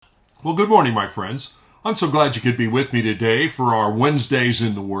Well, good morning, my friends. I'm so glad you could be with me today for our Wednesdays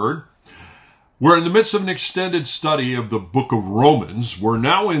in the Word. We're in the midst of an extended study of the book of Romans. We're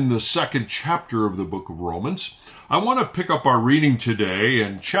now in the second chapter of the book of Romans. I want to pick up our reading today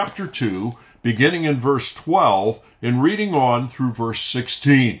in chapter 2, beginning in verse 12 and reading on through verse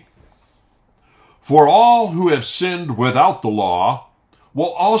 16. For all who have sinned without the law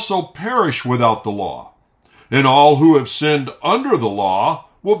will also perish without the law, and all who have sinned under the law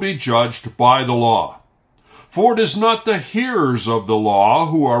will be judged by the law. For it is not the hearers of the law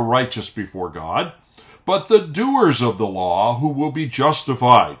who are righteous before God, but the doers of the law who will be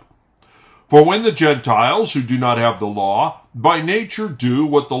justified. For when the Gentiles who do not have the law by nature do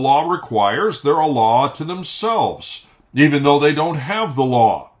what the law requires, they're a law to themselves, even though they don't have the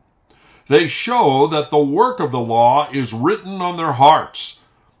law. They show that the work of the law is written on their hearts,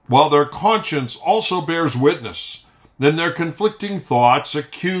 while their conscience also bears witness. Then their conflicting thoughts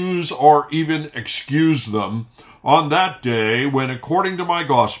accuse or even excuse them on that day when, according to my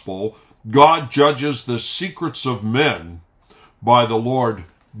gospel, God judges the secrets of men by the Lord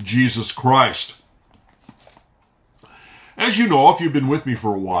Jesus Christ. As you know, if you've been with me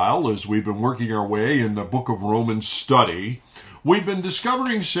for a while, as we've been working our way in the book of Romans study, we've been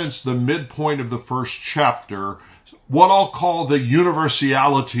discovering since the midpoint of the first chapter what I'll call the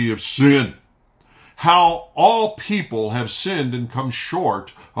universality of sin. How all people have sinned and come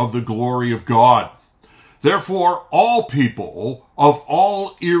short of the glory of God. Therefore, all people of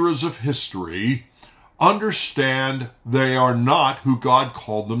all eras of history understand they are not who God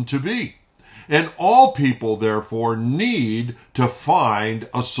called them to be. And all people, therefore, need to find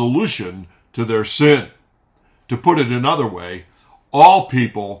a solution to their sin. To put it another way, all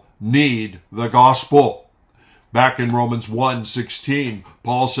people need the gospel. Back in Romans 1:16,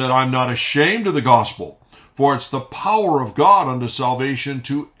 Paul said, I'm not ashamed of the gospel, for it's the power of God unto salvation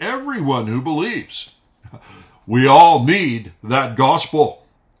to everyone who believes. We all need that gospel.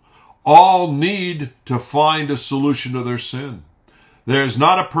 All need to find a solution to their sin. There's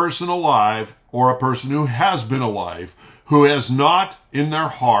not a person alive or a person who has been alive who has not in their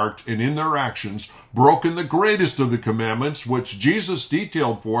heart and in their actions broken the greatest of the commandments, which Jesus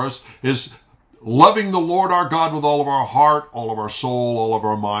detailed for us is loving the Lord our God with all of our heart, all of our soul, all of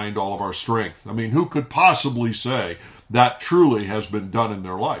our mind, all of our strength. I mean, who could possibly say that truly has been done in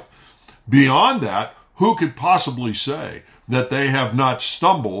their life? Beyond that, who could possibly say that they have not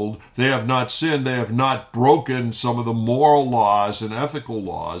stumbled, they have not sinned, they have not broken some of the moral laws and ethical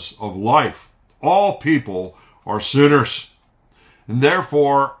laws of life? All people are sinners. And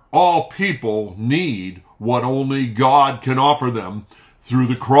therefore, all people need what only God can offer them through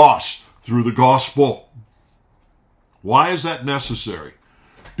the cross, through the gospel. Why is that necessary?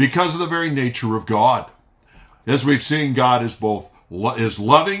 Because of the very nature of God. As we've seen, God is both is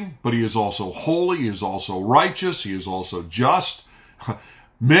loving, but he is also holy, he is also righteous, he is also just.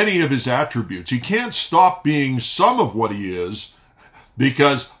 Many of his attributes. He can't stop being some of what he is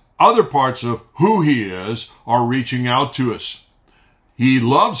because other parts of who he is are reaching out to us. He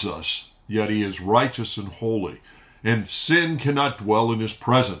loves us, yet he is righteous and holy, and sin cannot dwell in his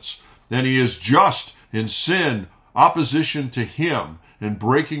presence. And he is just, in sin, opposition to him and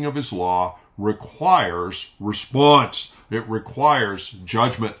breaking of his law requires response. It requires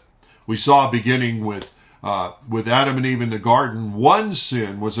judgment. We saw beginning with Adam and Eve in the garden, one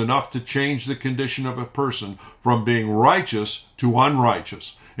sin was enough to change the condition of a person from being righteous to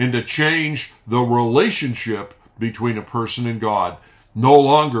unrighteous and to change the relationship between a person and God. No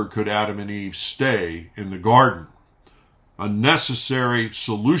longer could Adam and Eve stay in the garden. A necessary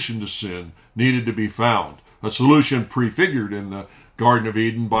solution to sin needed to be found. A solution prefigured in the Garden of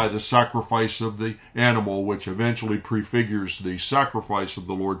Eden by the sacrifice of the animal, which eventually prefigures the sacrifice of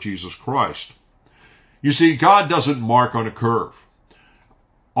the Lord Jesus Christ. You see, God doesn't mark on a curve.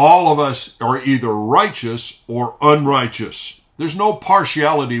 All of us are either righteous or unrighteous. There's no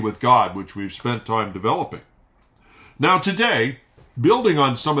partiality with God, which we've spent time developing. Now today, building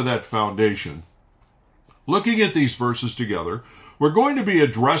on some of that foundation, looking at these verses together, we're going to be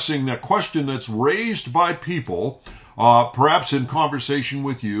addressing that question that's raised by people, perhaps in conversation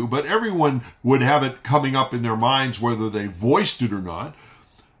with you, but everyone would have it coming up in their minds whether they voiced it or not.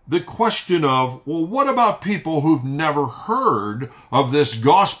 The question of, well, what about people who've never heard of this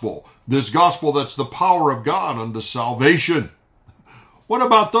gospel that's the power of God unto salvation? What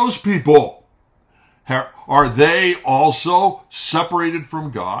about those people? Are they also separated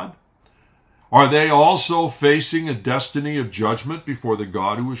from God? Are they also facing a destiny of judgment before the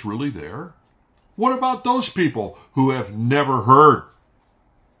God who is really there? What about those people who have never heard?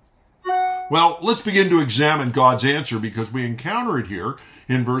 Well, let's begin to examine God's answer because we encounter it here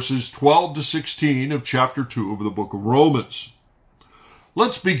in verses 12 to 16 of chapter 2 of the book of Romans.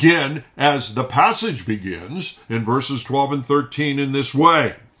 Let's begin as the passage begins in verses 12 and 13 in this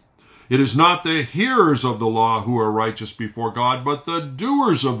way. It is not the hearers of the law who are righteous before God, but the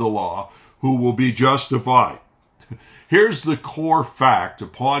doers of the law who will be justified. Here's the core fact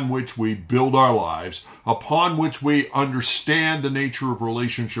upon which we build our lives, upon which we understand the nature of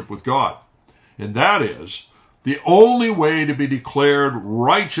relationship with God. And that is, the only way to be declared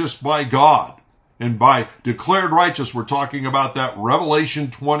righteous by God, and by declared righteous, we're talking about that Revelation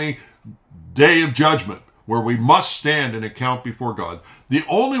 20 day of judgment, where we must stand and account before God. The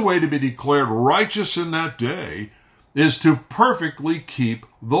only way to be declared righteous in that day is to perfectly keep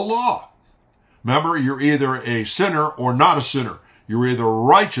the law. Remember, you're either a sinner or not a sinner. You're either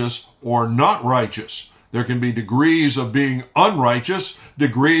righteous or not righteous. There can be degrees of being unrighteous,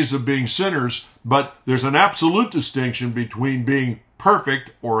 degrees of being sinners, but there's an absolute distinction between being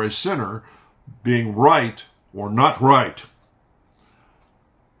perfect or a sinner, being right or not right.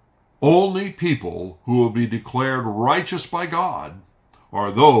 Only people who will be declared righteous by God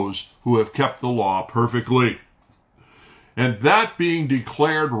are those who have kept the law perfectly. And that being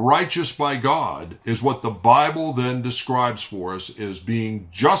declared righteous by God is what the Bible then describes for us as being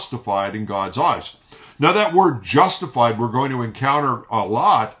justified in God's eyes. Now, that word justified we're going to encounter a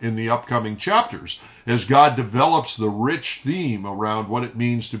lot in the upcoming chapters as God develops the rich theme around what it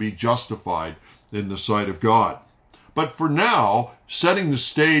means to be justified in the sight of God. But for now, setting the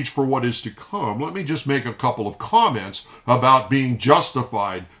stage for what is to come, let me just make a couple of comments about being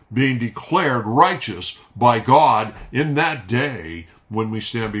justified, being declared righteous by God in that day when we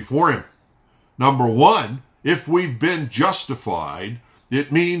stand before Him. Number one, if we've been justified,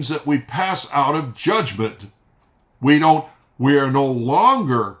 it means that we pass out of judgment. We are no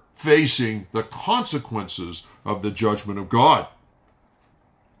longer facing the consequences of the judgment of God.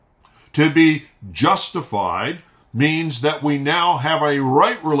 To be justified means that we now have a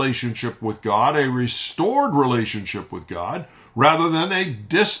right relationship with God, a restored relationship with God, rather than a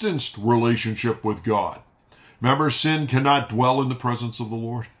distanced relationship with God. Remember, sin cannot dwell in the presence of the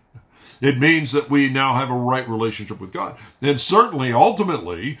Lord. It means that we now have a right relationship with God. And certainly,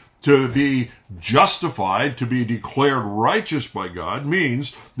 ultimately, to be justified, to be declared righteous by God,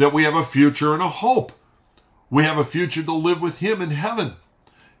 means that we have a future and a hope. We have a future to live with Him in heaven,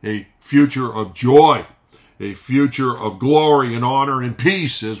 a future of joy, a future of glory and honor and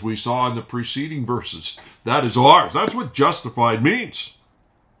peace, as we saw in the preceding verses. That is ours. That's what justified means.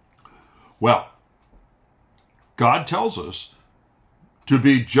 Well, God tells us to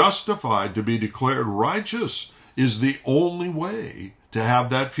be justified, to be declared righteous, is the only way to have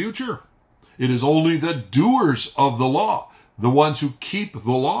that future. It is only the doers of the law, the ones who keep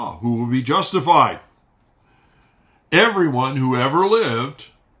the law, who will be justified. Everyone who ever lived,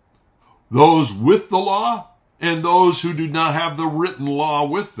 those with the law and those who do not have the written law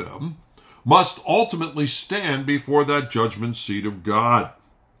with them, must ultimately stand before that judgment seat of God.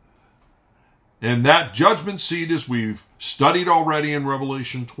 And that judgment seat, as we've studied already in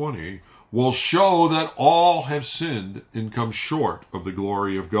Revelation 20, will show that all have sinned and come short of the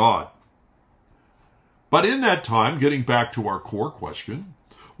glory of God. But in that time, getting back to our core question,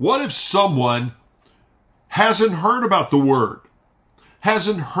 what if someone hasn't heard about the Word,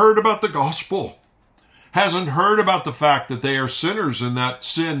 hasn't heard about the gospel, hasn't heard about the fact that they are sinners and that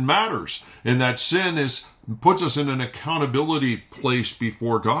sin matters, and that sin puts us in an accountability place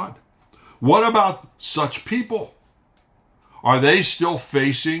before God? What about such people? Are they still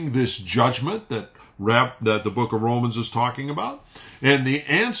facing this judgment that the book of Romans is talking about? And the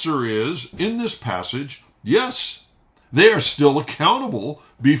answer is, in this passage, yes, they are still accountable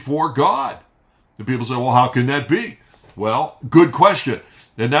before God. And people say, well, how can that be? Well, good question.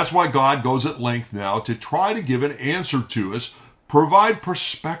 And that's why God goes at length now to try to give an answer to us, provide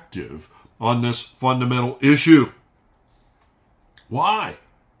perspective on this fundamental issue. Why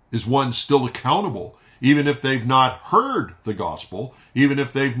is one still accountable, even if they've not heard the gospel, even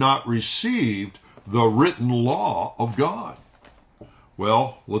if they've not received the written law of God?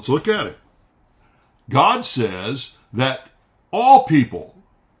 Well, let's look at it. God says that all people,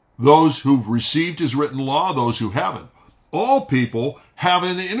 those who've received His written law, those who haven't, all people have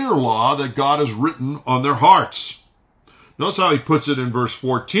an inner law that God has written on their hearts. Notice how He puts it in verse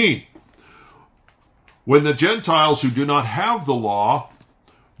 14. When the Gentiles who do not have the law,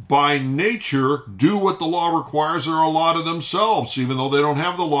 by nature, do what the law requires, are a law to themselves. Even though they don't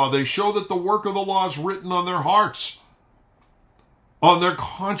have the law, they show that the work of the law is written on their hearts, on their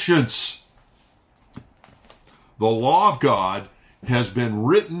conscience. The law of God has been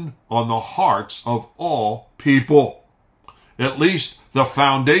written on the hearts of all people. At least the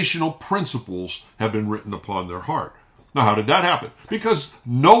foundational principles have been written upon their heart. Now, how did that happen? Because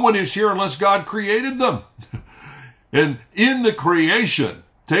no one is here unless God created them. And in the creation,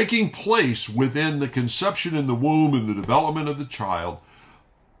 taking place within the conception in the womb and the development of the child,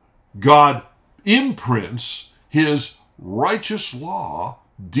 God imprints his righteous law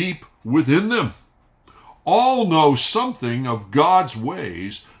deep within them. All know something of God's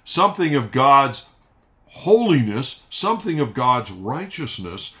ways, something of God's holiness, something of God's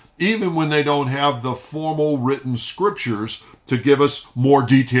righteousness, even when they don't have the formal written scriptures to give us more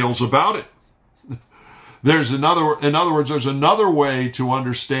details about it. In other words, there's another way to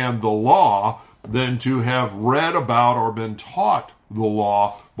understand the law than to have read about or been taught the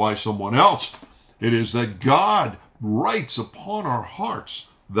law by someone else. It is that God writes upon our hearts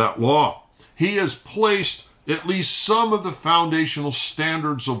that law. He has placed at least some of the foundational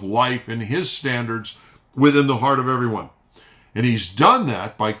standards of life and his standards within the heart of everyone. And he's done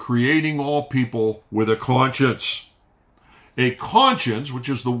that by creating all people with a conscience. A conscience, which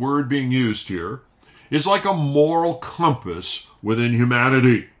is the word being used here, is like a moral compass within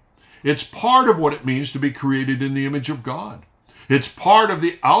humanity. It's part of what it means to be created in the image of God. It's part of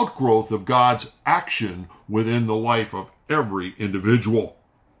the outgrowth of God's action within the life of every individual.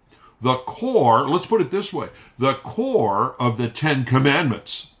 The core, let's put it this way, the core of the Ten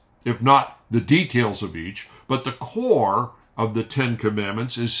Commandments, if not the details of each, but the core of the Ten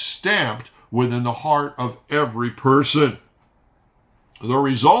Commandments is stamped within the heart of every person. The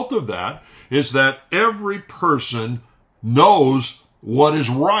result of that is that every person knows what is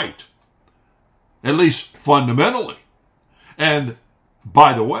right, at least fundamentally. And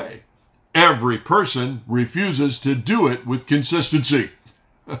by the way, every person refuses to do it with consistency.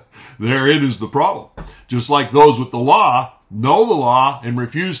 Therein is the problem. Just like those with the law know the law and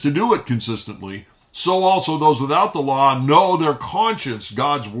refuse to do it consistently, so also those without the law know their conscience,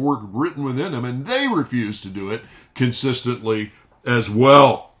 God's word written within them, and they refuse to do it consistently as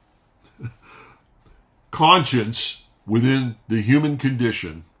well. Conscience within the human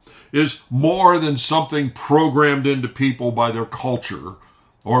condition is more than something programmed into people by their culture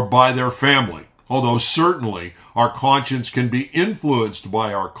or by their family. Although certainly our conscience can be influenced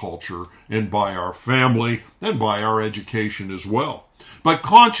by our culture and by our family and by our education as well. But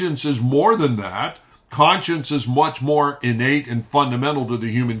conscience is more than that. Conscience is much more innate and fundamental to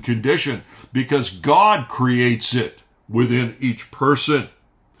the human condition because God creates it within each person.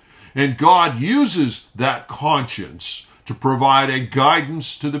 And God uses that conscience to provide a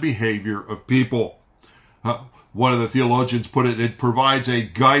guidance to the behavior of people. One of the theologians put it, it provides a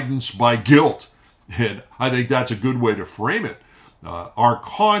guidance by guilt. And I think that's a good way to frame it. Our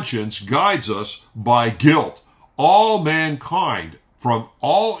conscience guides us by guilt. All mankind, from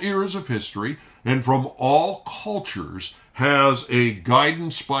all eras of history and from all cultures, has a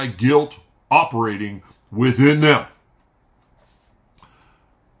guidance by guilt operating within them.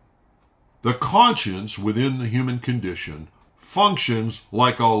 The conscience within the human condition functions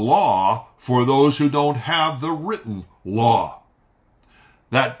like a law for those who don't have the written law.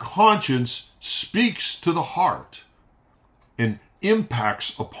 That conscience speaks to the heart and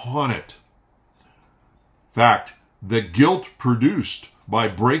impacts upon it. In fact, the guilt produced by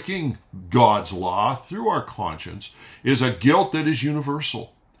breaking God's law through our conscience is a guilt that is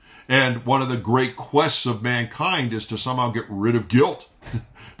universal. And one of the great quests of mankind is to somehow get rid of guilt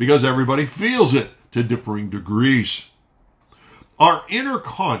because everybody feels it to differing degrees. Our inner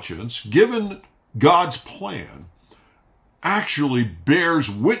conscience, given God's plan, actually bears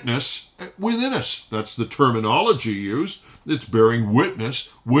witness within us. That's the terminology used. It's bearing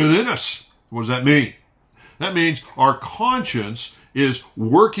witness within us. What does that mean? That means our conscience is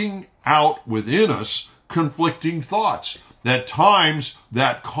working out within us conflicting thoughts. At times,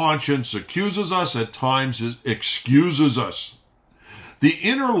 that conscience accuses us. At times, it excuses us. The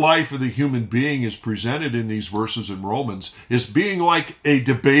inner life of the human being is presented in these verses in Romans as being like a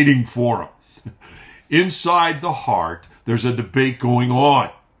debating forum. Inside the heart, there's a debate going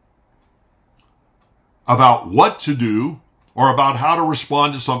on about what to do or about how to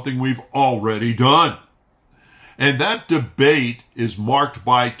respond to something we've already done. And that debate is marked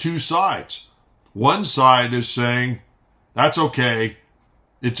by two sides. One side is saying, that's okay,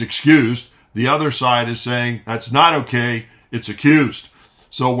 it's excused. The other side is saying, that's not okay, it's accused.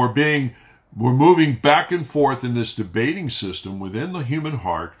 So we're moving back and forth in this debating system within the human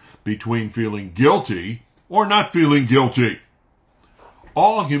heart between feeling guilty or not feeling guilty.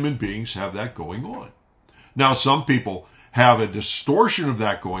 All human beings have that going on. Now, some people have a distortion of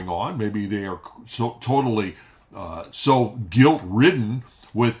that going on. Maybe they are so totally so guilt-ridden,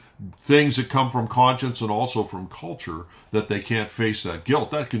 with things that come from conscience and also from culture, that they can't face that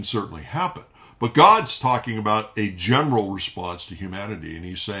guilt. That can certainly happen. But God's talking about a general response to humanity, and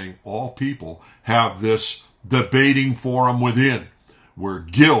he's saying all people have this debating forum within, where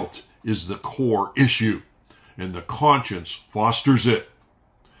guilt is the core issue, and the conscience fosters it.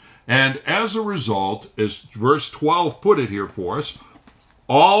 And as a result, as verse 12 put it here for us,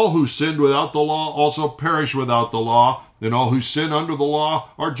 all who sinned without the law also perish without the law, and all who sin under the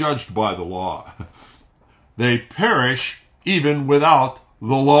law are judged by the law. They perish even without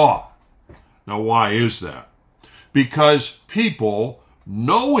the law. Now, why is that? Because people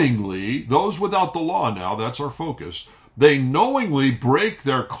knowingly, those without the law now, that's our focus, they knowingly break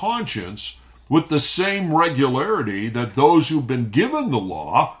their conscience with the same regularity that those who've been given the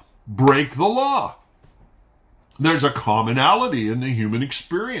law break the law. There's a commonality in the human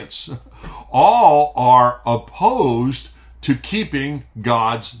experience. All are opposed to keeping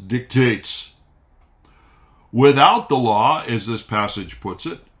God's dictates. Without the law, as this passage puts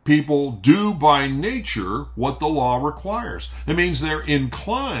it, people do by nature what the law requires. It means they're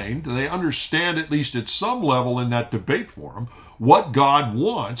inclined, they understand at least at some level in that debate forum, what God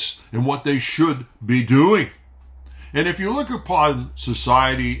wants and what they should be doing. And if you look upon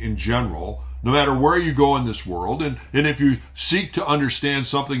society in general, no matter where you go in this world, and if you seek to understand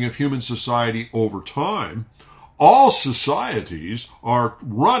something of human society over time, all societies are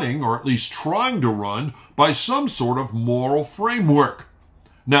running, or at least trying to run, by some sort of moral framework.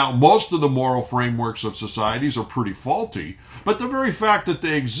 Now, most of the moral frameworks of societies are pretty faulty, but the very fact that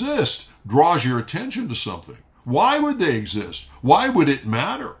they exist draws your attention to something. Why would they exist? Why would it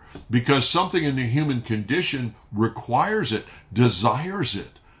matter? Because something in the human condition requires it, desires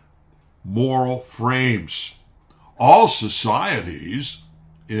it. Moral frames. All societies,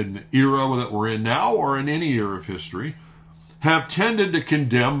 in the era that we're in now or in any era of history, have tended to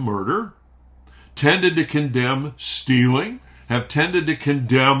condemn murder, tended to condemn stealing, have tended to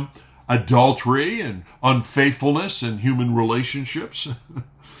condemn adultery and unfaithfulness in human relationships.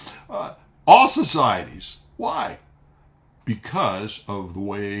 All societies. Why? Because of the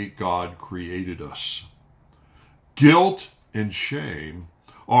way God created us. Guilt and shame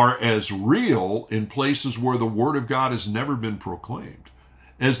are as real in places where the Word of God has never been proclaimed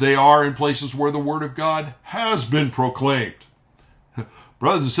as they are in places where the Word of God has been proclaimed.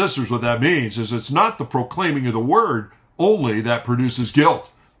 Brothers and sisters, what that means is it's not the proclaiming of the Word only that produces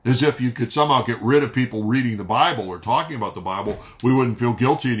guilt. As if you could somehow get rid of people reading the Bible or talking about the Bible, we wouldn't feel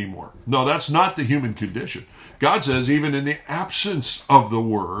guilty anymore. No, that's not the human condition. God says even in the absence of the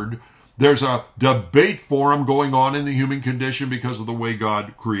Word, there's a debate forum going on in the human condition because of the way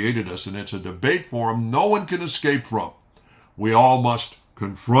God created us, and it's a debate forum no one can escape from. We all must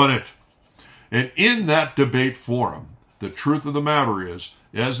confront it. And in that debate forum, the truth of the matter is,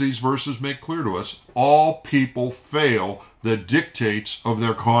 as these verses make clear to us, all people fail the dictates of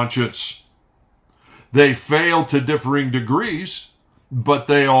their conscience. They fail to differing degrees, but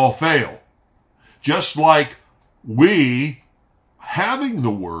they all fail. Just like we, having the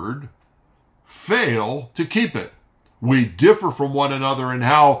Word, fail to keep it. We differ from one another in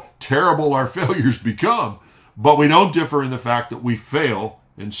how terrible our failures become, but we don't differ in the fact that we fail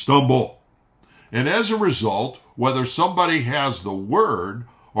and stumble. And as a result, whether somebody has the Word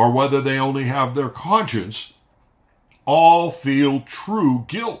or whether they only have their conscience, all feel true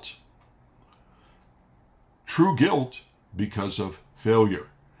guilt. True guilt because of failure.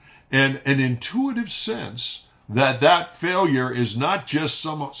 And an intuitive sense that failure is not just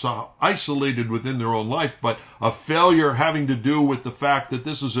some isolated within their own life, but a failure having to do with the fact that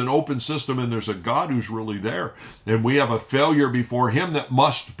this is an open system and there's a God who's really there. And we have a failure before Him that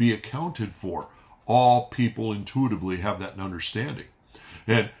must be accounted for. All people intuitively have that understanding.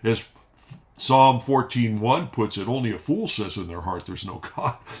 And as Psalm 14:1 puts it, only a fool says in their heart there's no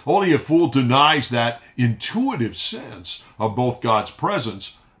God. Only a fool denies that intuitive sense of both God's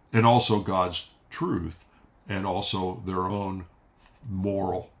presence and also God's truth and also their own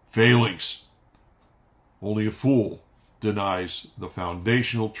moral failings. Only a fool denies the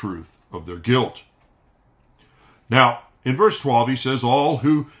foundational truth of their guilt. Now, in verse 12, he says, all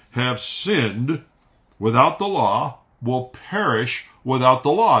who have sinned without the law will perish without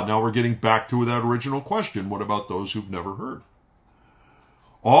the law. Now we're getting back to that original question. What about those who've never heard?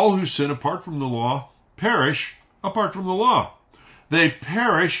 All who sin apart from the law perish apart from the law. They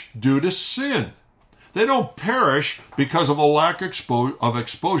perish due to sin. They don't perish because of a lack of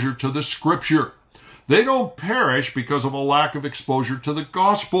exposure to the Scripture. They don't perish because of a lack of exposure to the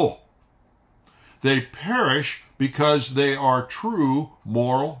gospel. They perish because they are true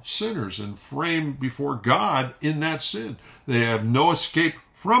moral sinners and framed before God in that sin. They have no escape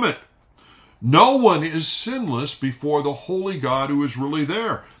from it. No one is sinless before the holy God who is really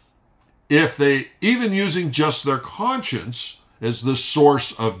there. If they, even using just their conscience as the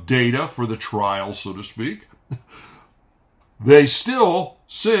source of data for the trial, so to speak, they still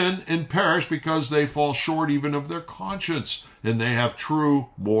sin and perish because they fall short even of their conscience, and they have true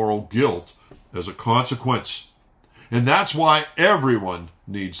moral guilt as a consequence. And that's why everyone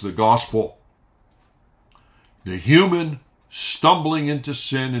needs the gospel. The human stumbling into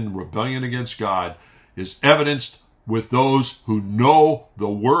sin and rebellion against God is evidenced with those who know the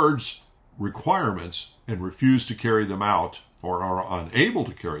word's requirements and refuse to carry them out, or are unable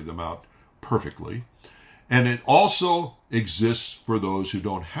to carry them out perfectly. And it also exists for those who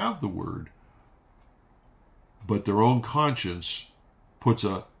don't have the word, but their own conscience puts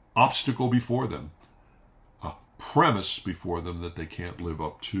an obstacle before them, a premise before them that they can't live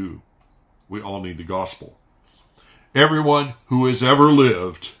up to. We all need the gospel. Everyone who has ever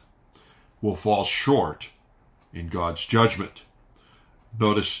lived will fall short in God's judgment.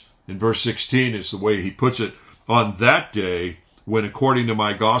 Notice in verse 16 is the way he puts it. On that day, when according to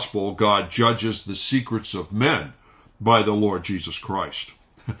my gospel, God judges the secrets of men by the Lord Jesus Christ.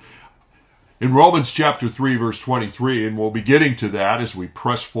 In Romans chapter 3, verse 23, and we'll be getting to that as we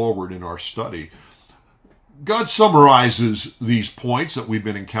press forward in our study, God summarizes these points that we've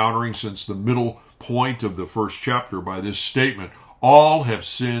been encountering since the middle point of the first chapter by this statement: all have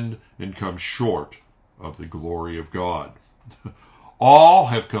sinned and come short of the glory of God. All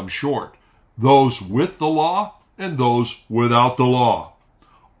have come short, those with the law and those without the law.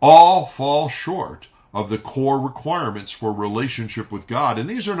 All fall short of the core requirements for relationship with God. And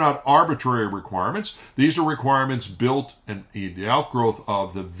these are not arbitrary requirements. These are requirements built in the outgrowth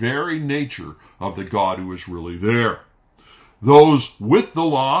of the very nature of the God who is really there. Those with the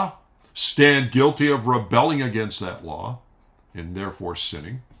law stand guilty of rebelling against that law and therefore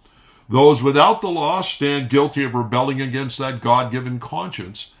sinning. Those without the law stand guilty of rebelling against that God-given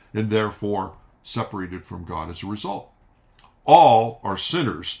conscience and therefore separated from God as a result. All are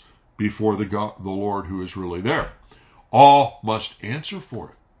sinners before the Lord who is really there. All must answer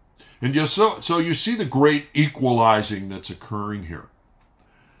for it. And just so you see the great equalizing that's occurring here.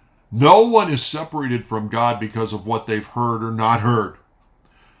 No one is separated from God because of what they've heard or not heard.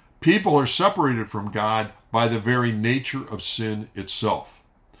 People are separated from God by the very nature of sin itself.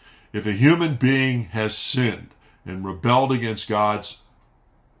 If a human being has sinned and rebelled against God's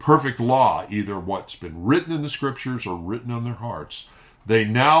perfect law, either what's been written in the scriptures or written on their hearts, they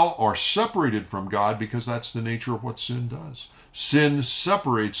now are separated from God because that's the nature of what sin does. Sin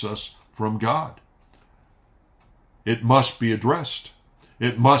separates us from God. It must be addressed.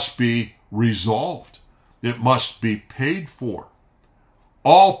 It must be resolved. It must be paid for.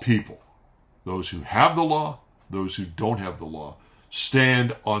 All people, those who have the law, those who don't have the law,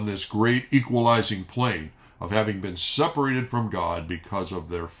 stand on this great equalizing plane of having been separated from God because of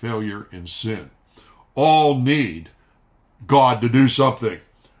their failure in sin. All need God to do something.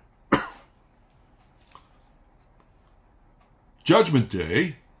 Judgment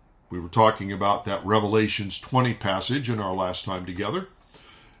Day, we were talking about that Revelations 20 passage in our last time together.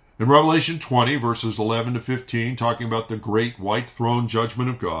 In Revelation 20, verses 11 to 15, talking about the great white throne judgment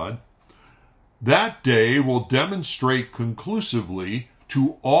of God, that day will demonstrate conclusively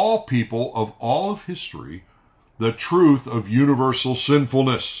to all people of all of history the truth of universal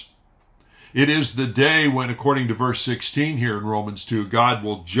sinfulness. It is the day when, according to verse 16 here in Romans 2, God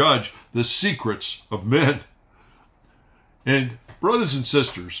will judge the secrets of men. And brothers and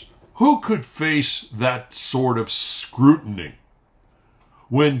sisters, who could face that sort of scrutiny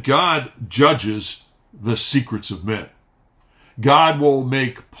when God judges the secrets of men? God will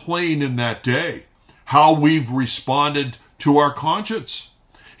make plain in that day how we've responded to our conscience.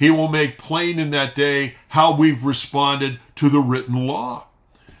 He will make plain in that day how we've responded to the written law.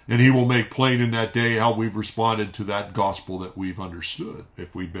 And he will make plain in that day how we've responded to that gospel that we've understood,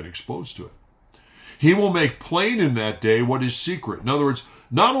 if we've been exposed to it. He will make plain in that day what is secret. In other words,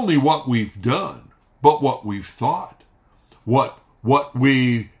 not only what we've done, but what we've thought, what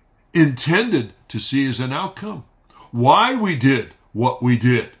we intended to see as an outcome, why we did what we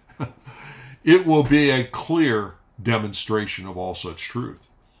did. It will be a clear demonstration of all such truth.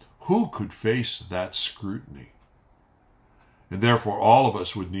 Who could face that scrutiny? And therefore, all of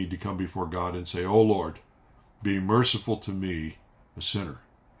us would need to come before God and say, "Oh Lord, be merciful to me, a sinner."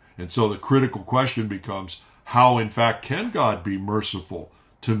 And so the critical question becomes, how in fact can God be merciful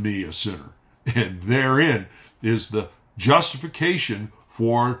to me, a sinner? And therein is the justification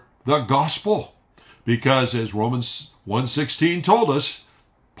for the gospel. Because as Romans 1:16 told us,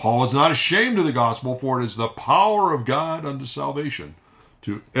 Paul is not ashamed of the gospel, for it is the power of God unto salvation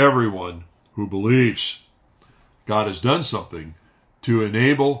to everyone who believes. God has done something to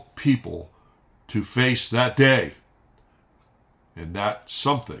enable people to face that day. And that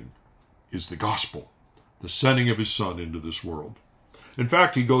something is the gospel, the sending of his Son into this world. In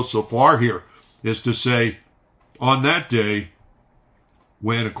fact, he goes so far here as to say, on that day,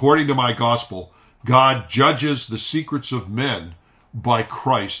 when, according to my gospel, God judges the secrets of men by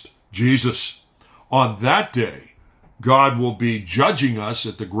Christ Jesus. On that day, God will be judging us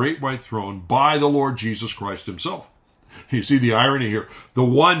at the great white throne by the Lord Jesus Christ himself. You see the irony here. The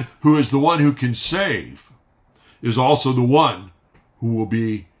one who is the one who can save is also the one who will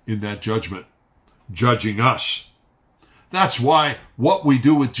be in that judgment, judging us. That's why what we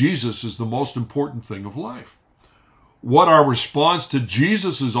do with Jesus is the most important thing of life. What our response to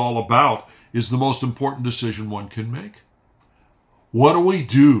Jesus is all about is the most important decision one can make. What do we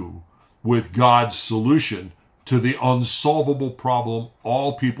do with God's solution to the unsolvable problem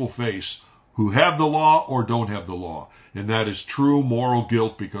all people face who have the law or don't have the law? And that is true moral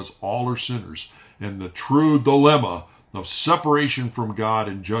guilt, because all are sinners, and the true dilemma of separation from God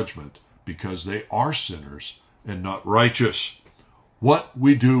and judgment because they are sinners and not righteous. What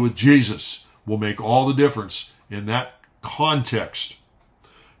we do with Jesus will make all the difference in that context.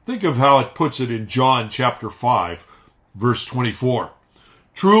 Think of how it puts it in John chapter 5, verse 24.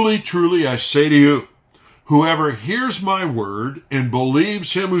 Truly, truly, I say to you, whoever hears my word and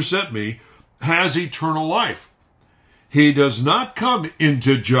believes him who sent me has eternal life. He does not come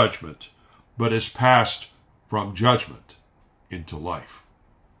into judgment, but is passed from judgment into life.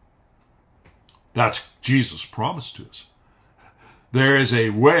 That's Jesus' promise to us. There is a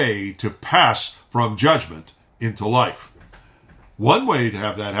way to pass from judgment into life. One way to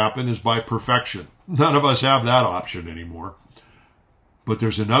have that happen is by perfection. None of us have that option anymore. But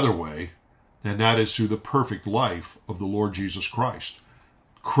there's another way, and that is through the perfect life of the Lord Jesus Christ,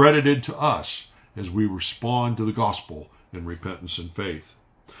 credited to us as we respond to the gospel in repentance and faith.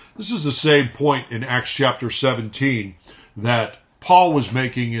 This is the same point in Acts chapter 17 that Paul was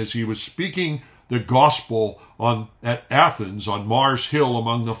making as he was speaking the gospel at Athens on Mars Hill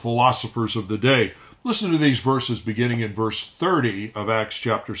among the philosophers of the day. Listen to these verses beginning in verse 30 of Acts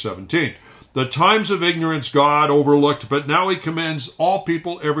chapter 17. The times of ignorance God overlooked, but now he commands all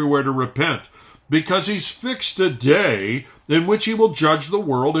people everywhere to repent, because he's fixed a day in which he will judge the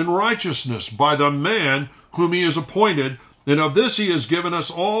world in righteousness by the man whom he has appointed, and of this he has given us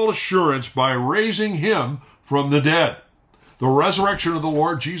all assurance by raising him from the dead. The resurrection of the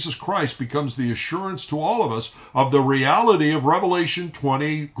Lord Jesus Christ becomes the assurance to all of us of the reality of Revelation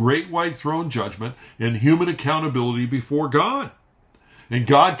 20, great white throne judgment, and human accountability before God. And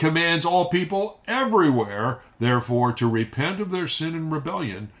God commands all people everywhere, therefore, to repent of their sin and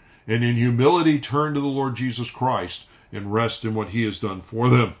rebellion, and in humility turn to the Lord Jesus Christ and rest in what he has done for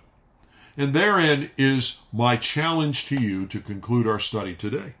them. And therein is my challenge to you to conclude our study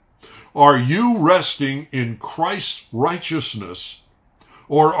today. Are you resting in Christ's righteousness,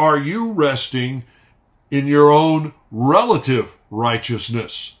 or are you resting in your own relative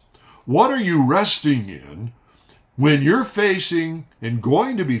righteousness? What are you resting in when you're facing and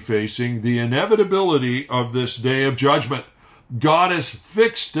going to be facing the inevitability of this day of judgment? God has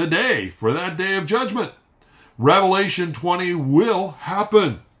fixed a day for that day of judgment. Revelation 20 will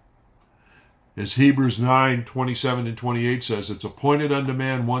happen. As Hebrews 9, 27 and 28 says, it's appointed unto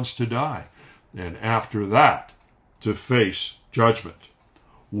man once to die, and after that to face judgment.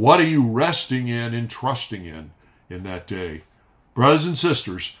 What are you resting in and trusting in that day? Brothers and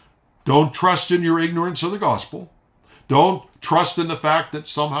sisters, don't trust in your ignorance of the gospel. Don't trust in the fact that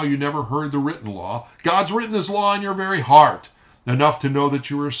somehow you never heard the written law. God's written his law in your very heart, enough to know that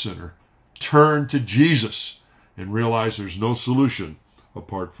you are a sinner. Turn to Jesus and realize there's no solution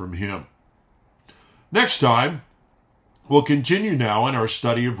apart from him. Next time, we'll continue now in our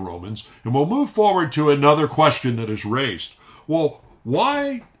study of Romans, and we'll move forward to another question that is raised. Well,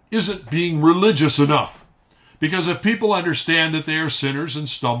 why isn't being religious enough? Because if people understand that they are sinners and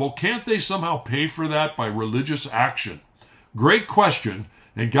stumble, can't they somehow pay for that by religious action? Great question,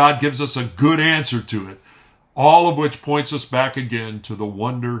 and God gives us a good answer to it, all of which points us back again to the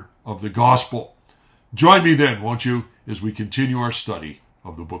wonder of the gospel. Join me then, won't you, as we continue our study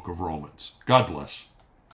of the book of Romans. God bless.